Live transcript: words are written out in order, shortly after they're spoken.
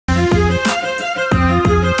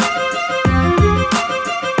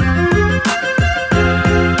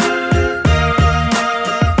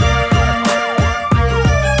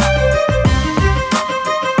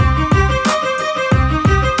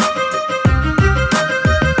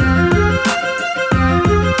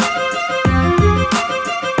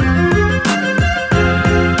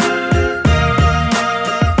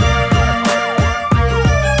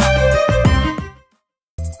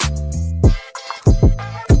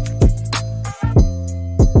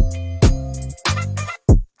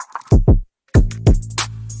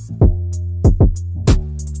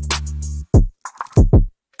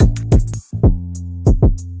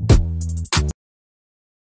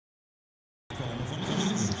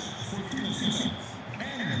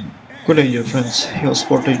Good day, dear friends. Here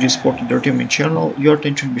Sport HD Sport Entertainment channel. Your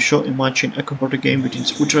attention will be shown in matching a computer game between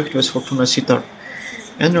FC Utrecht vs Fortuna Sittard.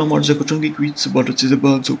 En normaal zou ik het niet weten, maar het is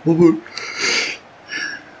about zo over.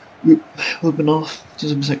 We will now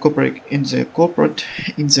cooperate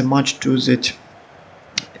in the match to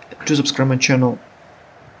subscribe my channel.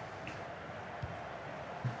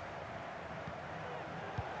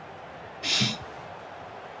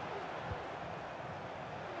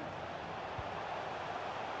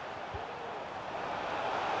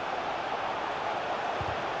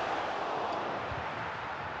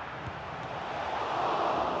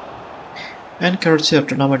 And courtesy of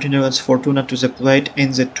tournament events Fortuna to the plate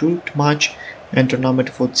in the two match and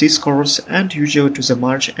tournament for these scores, and usually to the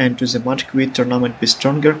match and to the match quit tournament be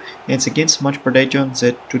stronger and against match prediction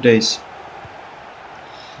the 2 days.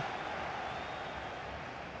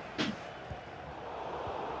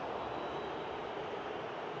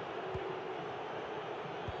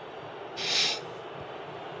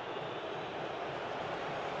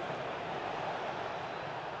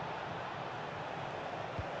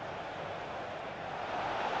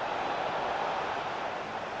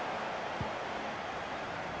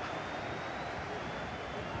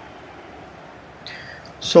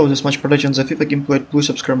 So this match prediction, the FIFA gameplay, please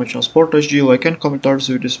subscribe my channel Sport HD, like and comment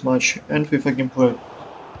to this match and FIFA gameplay.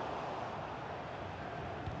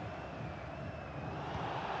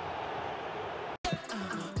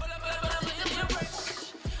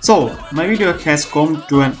 So my video has come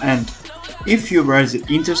to an end. If you were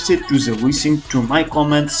interested to listen to my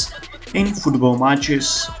comments in football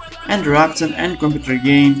matches and reaction and computer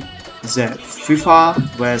game, the FIFA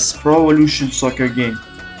vs Pro Evolution Soccer game,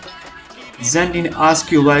 then in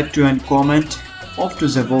ask you like to and comment off to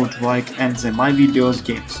the vote like and the my videos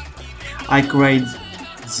games. I create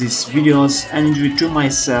these videos and enjoy to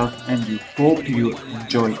myself and you hope you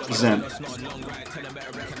enjoy them.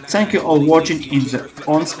 Thank you all watching in the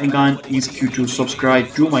once again ask you to subscribe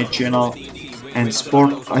to my channel and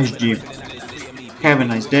Sport HD. Have a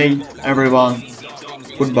nice day everyone.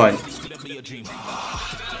 Goodbye.